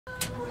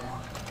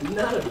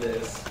None of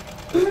this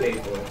is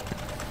paid for.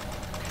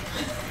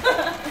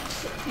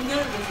 None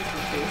of this is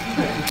paid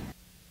for.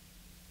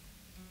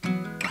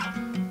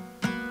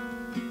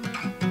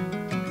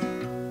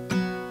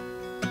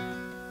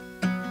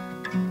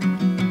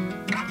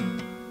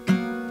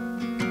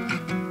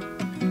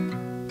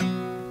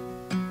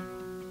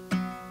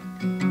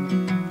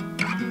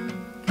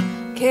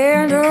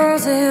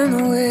 Candles in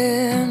the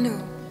window,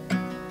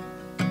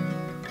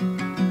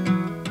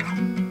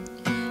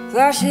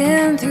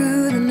 flashing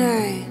through the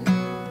night.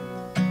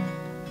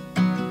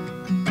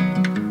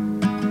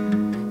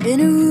 In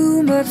a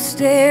room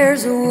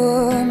upstairs, a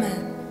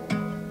woman.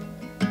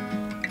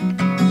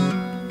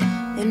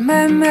 In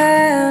my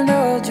mind,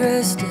 all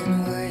dressed in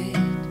white.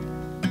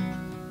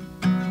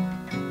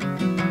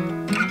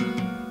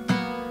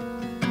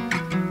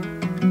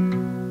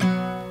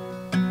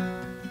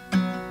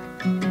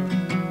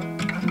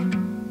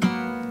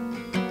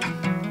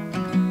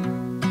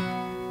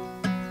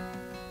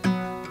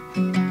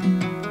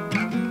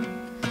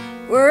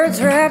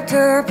 Words wrapped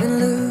up in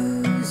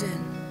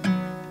losing,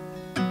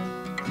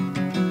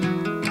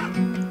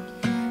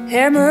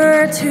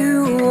 hammered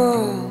to a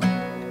wall.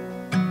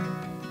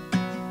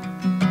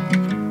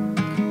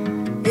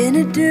 In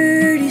a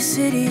dirty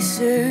city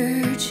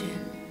searching,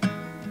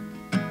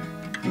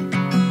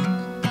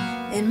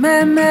 in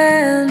my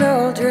mind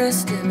all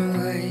dressed in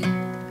white.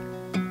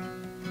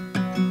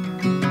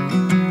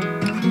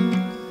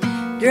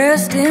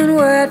 Dressed in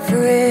white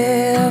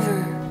forever,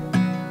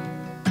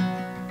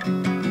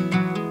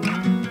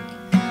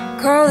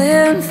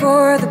 calling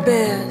for the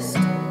best.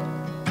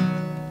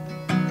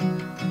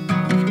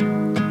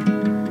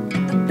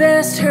 The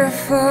best her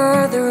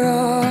father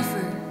offered.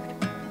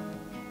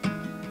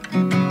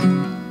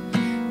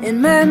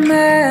 In my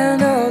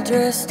mind all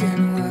dressed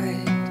in white.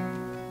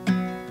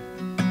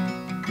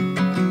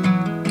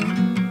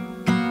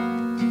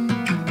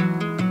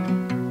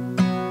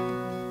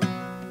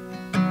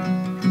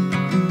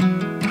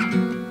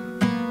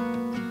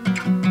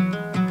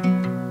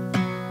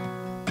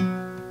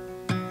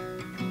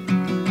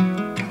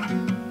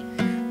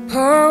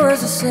 Pa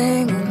was a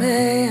single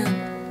man,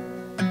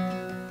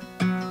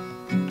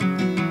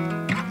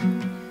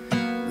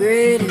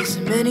 great as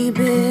many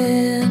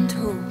been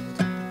told.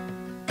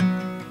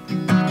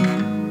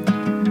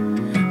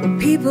 Well,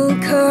 people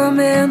come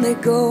and they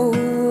go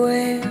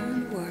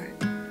and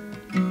work.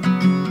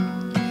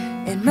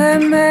 In my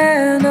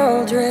mind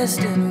all dressed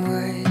in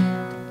white.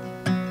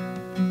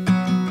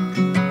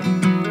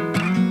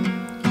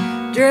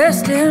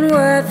 Dressed in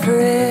white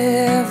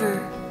forever,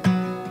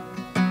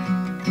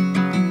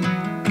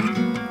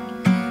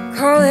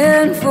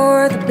 calling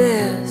for the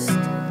best.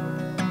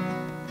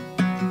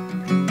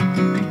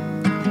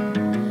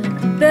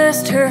 The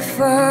best her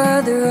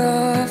father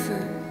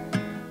offered.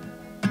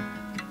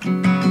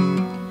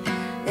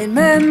 In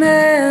my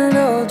mind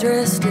all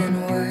dressed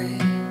in white.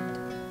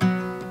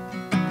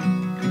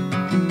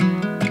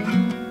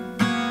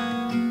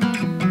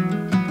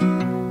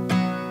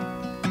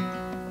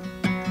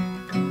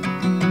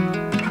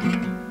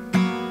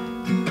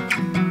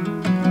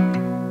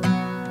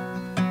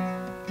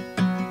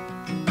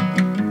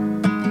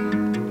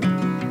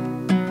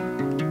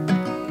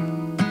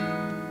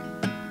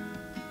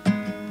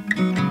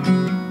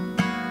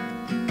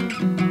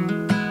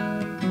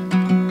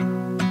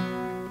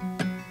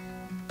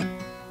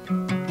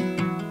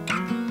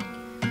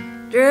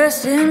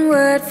 Dressed in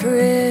white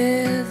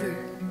forever,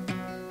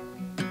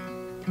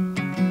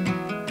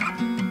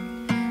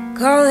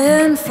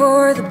 calling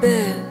for the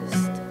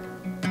best.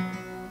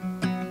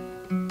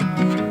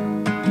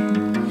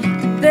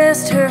 The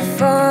best her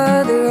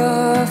father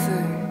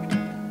offered.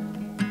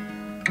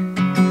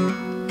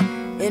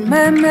 In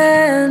my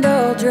mind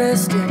all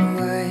dressed in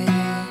white.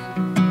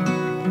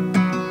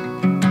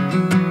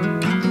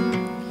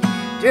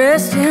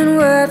 Dressed in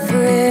white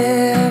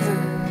forever,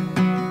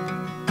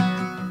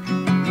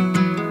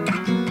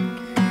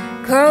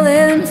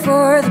 calling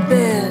for the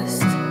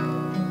best.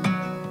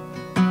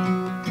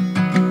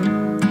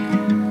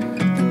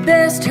 The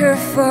best her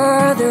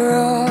father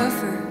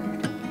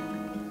offered.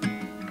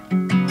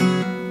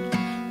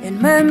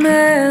 In my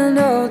mind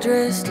all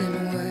dressed in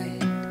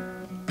white.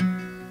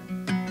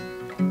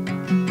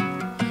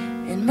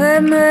 In my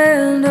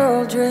mind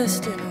all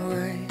dressed in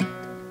white.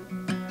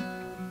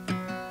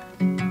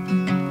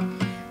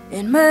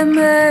 In my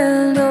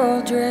mind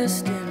all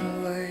dressed in white.